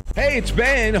 Pacific. Hey, it's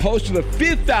Ben, host of the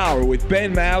Fifth Hour with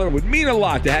Ben Maller. It would mean a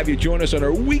lot to have you join us on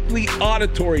our weekly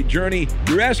auditory journey.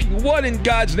 You're asking, what in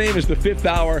God's name is the Fifth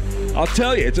Hour? I'll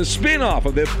tell you, it's a spin-off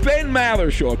of the Ben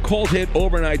Maller Show, a cult hit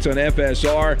overnights on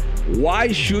FSR. Why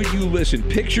should you listen?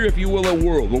 Picture, if you will, a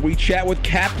world where we chat with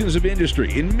captains of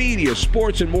industry in media,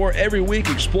 sports, and more every week.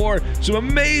 Explore some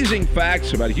amazing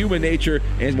facts about human nature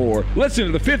and more. Listen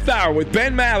to the Fifth Hour with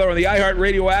Ben Maller on the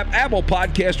iHeartRadio app, Apple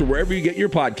Podcast, or wherever you get your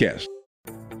podcasts.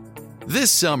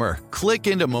 This summer, click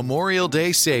into Memorial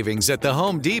Day savings at the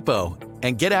Home Depot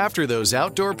and get after those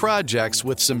outdoor projects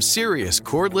with some serious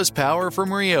cordless power from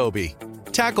Ryobi.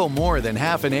 Tackle more than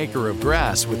half an acre of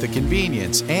grass with the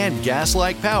convenience and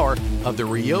gas-like power of the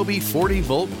Ryobi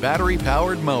 40-volt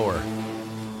battery-powered mower.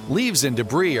 Leaves and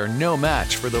debris are no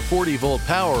match for the 40-volt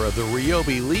power of the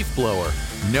Ryobi leaf blower.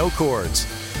 No cords,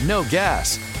 no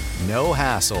gas, no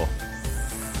hassle.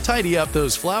 Tidy up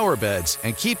those flower beds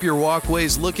and keep your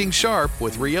walkways looking sharp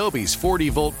with Ryobi's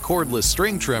 40-volt cordless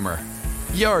string trimmer.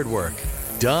 Yard work,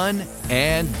 done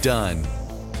and done.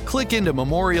 Click into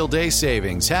Memorial Day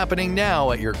savings happening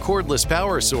now at your cordless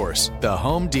power source, the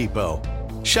Home Depot.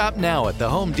 Shop now at the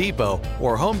Home Depot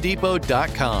or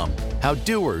HomeDepot.com. How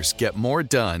doers get more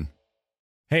done.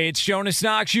 Hey, it's Jonas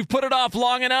Knox. You've put it off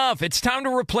long enough. It's time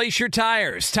to replace your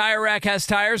tires. Tire Rack has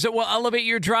tires that will elevate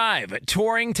your drive.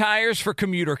 Touring tires for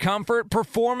commuter comfort,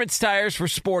 performance tires for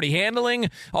sporty handling,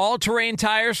 all-terrain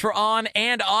tires for on-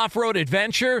 and off-road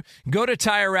adventure. Go to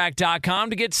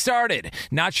TireRack.com to get started.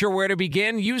 Not sure where to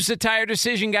begin? Use the Tire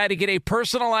Decision Guide to get a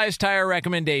personalized tire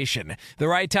recommendation. The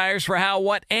right tires for how,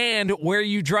 what, and where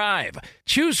you drive.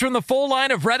 Choose from the full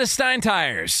line of Redestein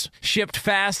tires. Shipped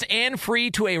fast and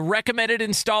free to a recommended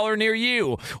installer near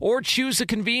you, or choose the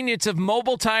convenience of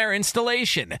mobile tire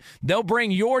installation. They'll bring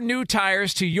your new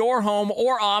tires to your home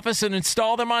or office and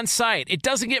install them on site. It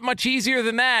doesn't get much easier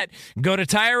than that. Go to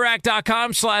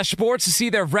TireRack.com/sports to see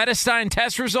their Redestein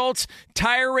test results,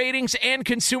 tire ratings, and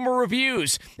consumer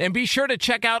reviews. And be sure to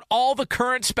check out all the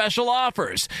current special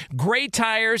offers. Great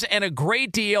tires and a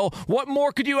great deal. What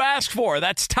more could you ask for?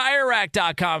 That's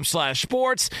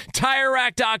TireRack.com/sports.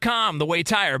 TireRack.com, the way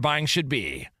tire buying should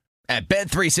be. At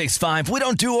Bet365, we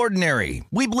don't do ordinary.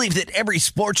 We believe that every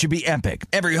sport should be epic.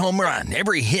 Every home run,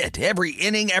 every hit, every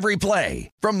inning, every play.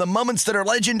 From the moments that are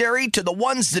legendary to the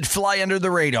ones that fly under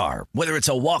the radar. Whether it's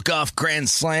a walk-off grand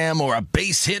slam or a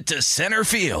base hit to center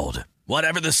field.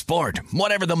 Whatever the sport,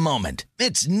 whatever the moment.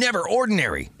 It's never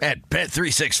ordinary at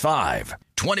Bet365.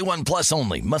 21 plus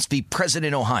only. Must be present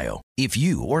in Ohio. If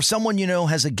you or someone you know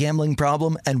has a gambling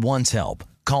problem and wants help,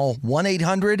 call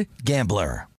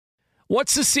 1-800-GAMBLER.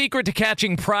 What's the secret to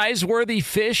catching prize-worthy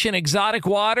fish in exotic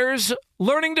waters?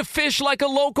 Learning to fish like a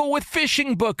local with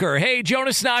Fishing Booker. Hey,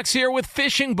 Jonas Knox here with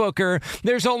Fishing Booker.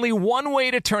 There's only one way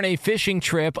to turn a fishing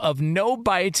trip of no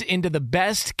bites into the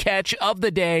best catch of the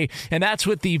day, and that's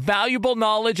with the valuable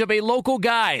knowledge of a local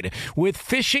guide. With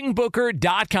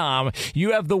FishingBooker.com,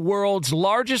 you have the world's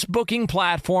largest booking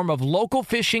platform of local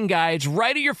fishing guides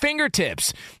right at your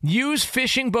fingertips. Use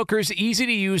Fishing Booker's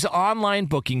easy-to-use online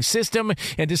booking system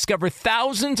and discover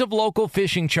thousands of local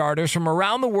fishing charters from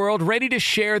around the world ready to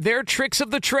share their tricks of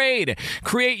the trade.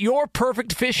 Create your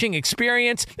perfect fishing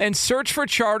experience and search for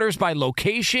charters by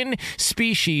location,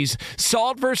 species,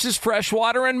 salt versus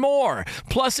freshwater, and more.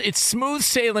 Plus, it's smooth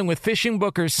sailing with Fishing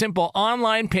Booker's simple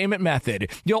online payment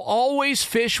method. You'll always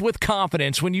fish with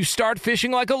confidence when you start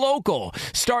fishing like a local.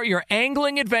 Start your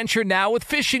angling adventure now with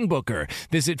Fishing Booker.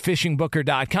 Visit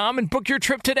FishingBooker.com and book your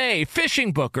trip today.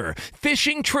 Fishing Booker.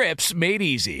 Fishing trips made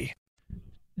easy.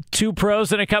 Two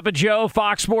pros and a cup of Joe,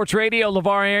 Fox Sports Radio,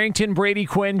 LeVar Arrington, Brady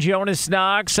Quinn, Jonas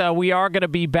Knox. We are going to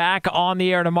be back on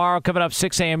the air tomorrow, coming up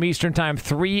 6 a.m. Eastern Time,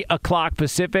 3 o'clock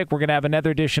Pacific. We're going to have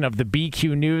another edition of the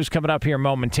BQ News coming up here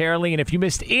momentarily. And if you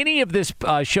missed any of this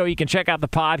show, you can check out the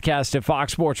podcast at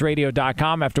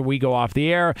foxsportsradio.com after we go off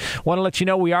the air. Want to let you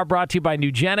know we are brought to you by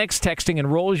Nugenix. Texting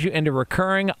enrolls you into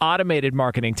recurring automated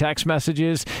marketing text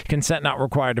messages. Consent not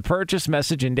required to purchase.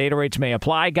 Message and data rates may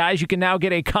apply. Guys, you can now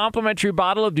get a complimentary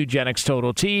bottle of Nugenix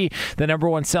Total T, the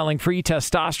 #1 selling free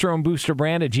testosterone booster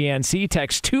brand at GNC.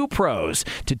 Text 2PROS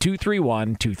to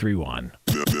 231-231.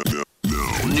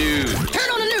 News. Turn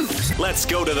on the news. Let's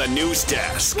go to the news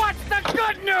desk. What's the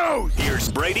good news? Here's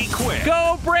Brady Quinn.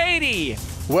 Go, Brady.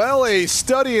 Well, a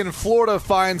study in Florida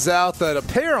finds out that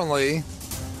apparently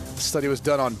the study was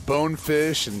done on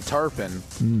bonefish and tarpon.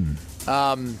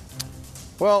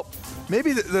 Well,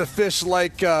 maybe the fish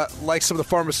like some of the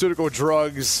pharmaceutical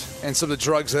drugs and some of the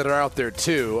drugs that are out there,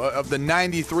 too. Of the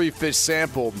 93 fish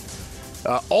sampled,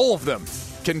 all of them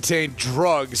contained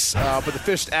drugs, but the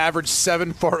fish averaged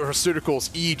 7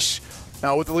 pharmaceuticals each,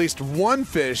 with at least one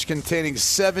fish containing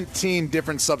 17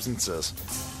 different substances.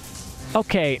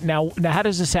 Okay, now how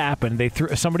does this happen?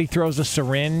 Somebody throws a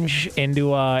syringe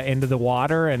into the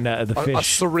water, and the fish. A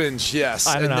syringe, yes.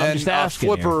 I don't know. I'm just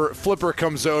asking. Flipper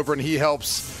comes over and he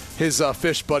helps his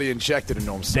fish buddy inject it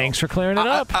into himself. Thanks for clearing it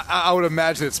up. I would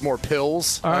imagine it's more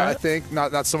pills. Right. I think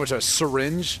not so much a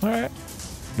syringe. All right.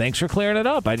 Thanks for clearing it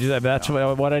up. That's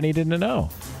what I needed to know.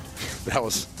 That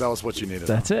was what you needed.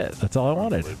 That's it. That's all I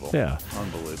wanted. Yeah.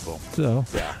 Unbelievable. So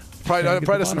yeah.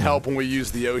 Probably doesn't help when we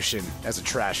use the ocean as a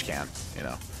trash can,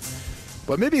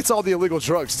 But maybe it's all the illegal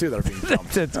drugs, too, that are being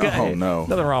dumped. Oh, no.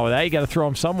 Nothing wrong with that. You got to throw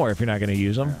them somewhere if you're not going to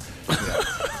use them. Yeah.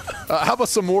 How about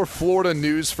some more Florida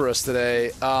news for us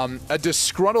today? A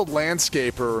disgruntled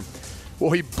landscaper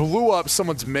Well, he blew up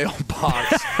someone's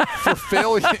mailbox for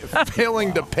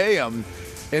failing to pay him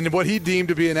in what he deemed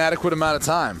to be an adequate amount of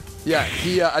time. Yeah,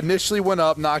 he initially went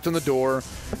up, knocked on the door,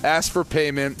 asked for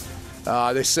payment.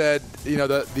 They said,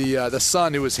 the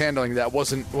son who was handling that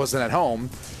wasn't at home.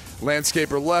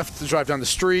 Landscaper left to drive down the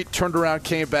street, turned around,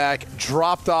 came back,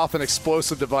 dropped off an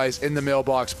explosive device in the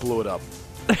mailbox, blew it up.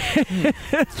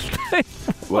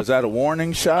 Was that a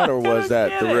warning shot or was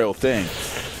that the real thing?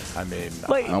 I mean,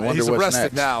 I wonder he's what's arrested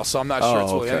next. now, so I'm not sure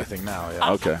it's really anything now.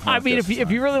 Yeah. Okay. I mean, if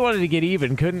you really wanted to get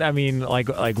even, couldn't we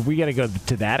got to go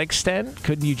to that extent?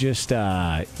 Couldn't you just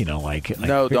no,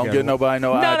 don't get nobody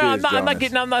no ideas. I'm not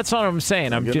getting. That's not what I'm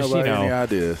saying. I'm just any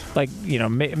ideas.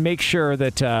 Make sure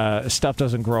that stuff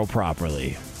doesn't grow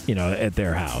properly. At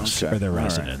their house or their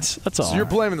residence. Right. That's all. So you're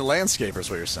blaming the landscapers,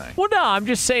 what you're saying? Well, no, I'm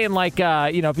just saying,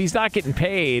 if he's not getting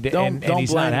paid and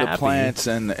he's not happy. Don't blame the plants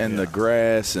and the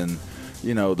grass and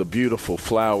the beautiful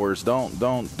flowers.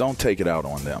 Don't take it out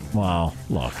on them. Well,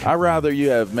 look, I'd rather you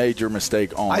have made your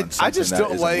mistake on something I just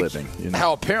don't like living,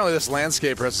 how apparently this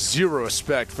landscaper has zero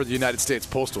respect for the United States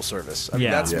Postal Service. I mean,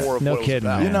 that's more of no what kidding,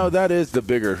 it was about. man. That is the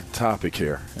bigger topic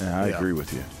here. Yeah, I agree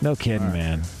with you. No kidding,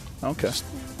 man. Okay. Just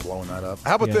blowing that up.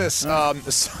 How about this?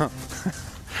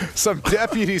 Some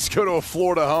deputies go to a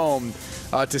Florida home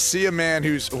to see a man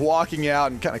who's walking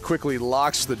out and kind of quickly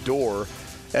locks the door.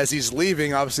 As he's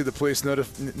leaving, obviously the police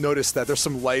notice that there's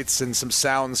some lights and some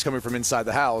sounds coming from inside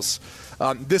the house.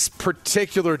 This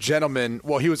particular gentleman,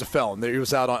 well, he was a felon. He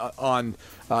was out on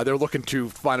they're looking to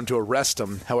find him to arrest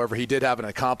him. However, he did have an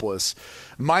accomplice.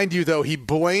 Mind you, though, he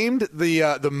blamed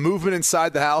the movement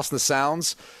inside the house and the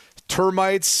sounds,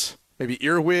 termites, maybe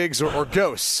earwigs or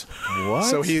ghosts. What?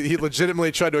 So he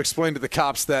legitimately tried to explain to the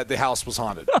cops that the house was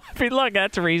haunted. I mean, look,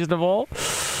 that's reasonable.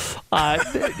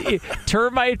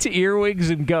 Termites, earwigs,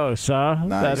 and ghosts, huh?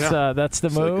 Nice. That's the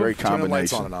move. A great Turning the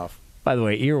lights combination. on and off. By the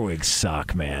way, earwigs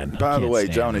suck, man. By the way,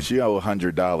 Jonas, you owe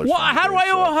 $100. Well, how do I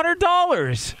owe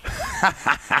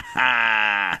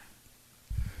 $100?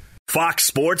 Fox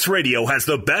Sports Radio has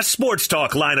the best sports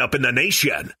talk lineup in the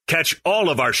nation. Catch all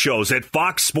of our shows at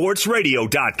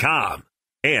foxsportsradio.com.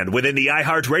 And within the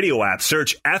iHeartRadio app,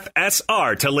 search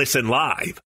FSR to listen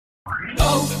live.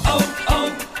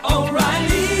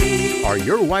 O'Reilly. Are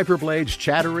your wiper blades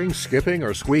chattering, skipping,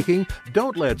 or squeaking?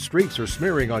 Don't let streaks or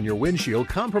smearing on your windshield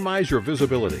compromise your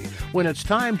visibility. When it's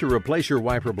time to replace your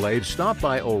wiper blades, stop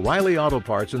by O'Reilly Auto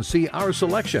Parts and see our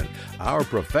selection. Our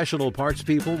professional parts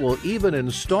people will even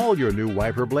install your new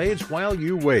wiper blades while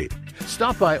you wait.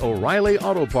 Stop by O'Reilly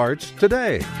Auto Parts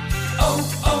today.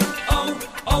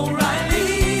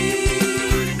 O'Reilly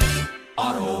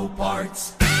Auto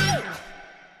Parts.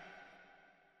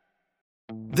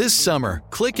 This summer,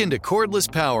 click into cordless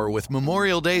power with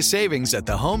Memorial Day savings at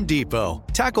the Home Depot.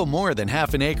 Tackle more than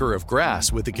half an acre of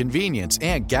grass with the convenience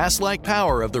and gas-like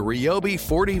power of the Ryobi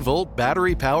 40-volt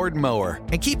battery-powered mower.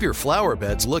 And keep your flower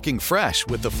beds looking fresh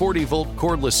with the 40-volt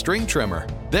cordless string trimmer.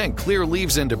 Then clear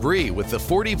leaves and debris with the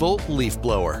 40-volt leaf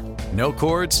blower. No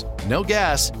cords, no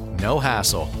gas, no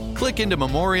hassle. Click into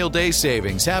Memorial Day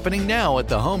savings happening now at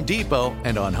the Home Depot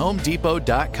and on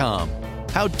HomeDepot.com.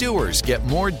 How doers get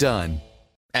more done.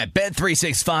 At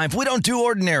Bet365, we don't do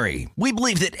ordinary. We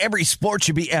believe that every sport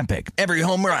should be epic. Every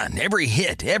home run, every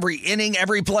hit, every inning,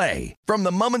 every play. From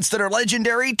the moments that are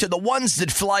legendary to the ones that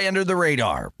fly under the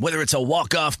radar. Whether it's a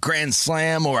walk-off grand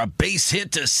slam or a base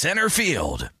hit to center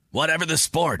field. Whatever the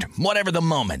sport, whatever the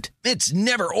moment. It's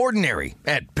never ordinary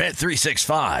at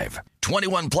Bet365.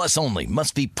 21 plus only.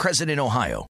 Must be present in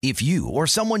Ohio. If you or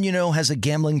someone you know has a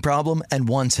gambling problem and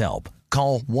wants help,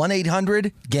 call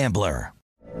 1-800-GAMBLER.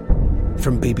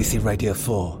 From BBC Radio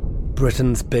 4,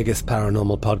 Britain's biggest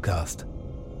paranormal podcast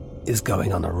is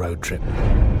going on a road trip.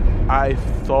 I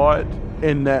thought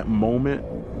in that moment,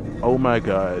 oh my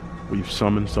God, we've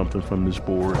summoned something from this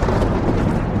board.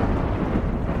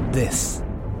 This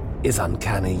is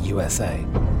Uncanny USA.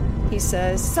 He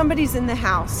says, somebody's in the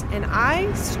house, and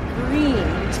I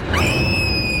screamed.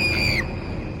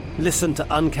 Listen to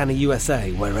Uncanny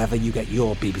USA wherever you get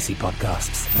your BBC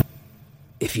podcasts,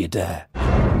 if you dare.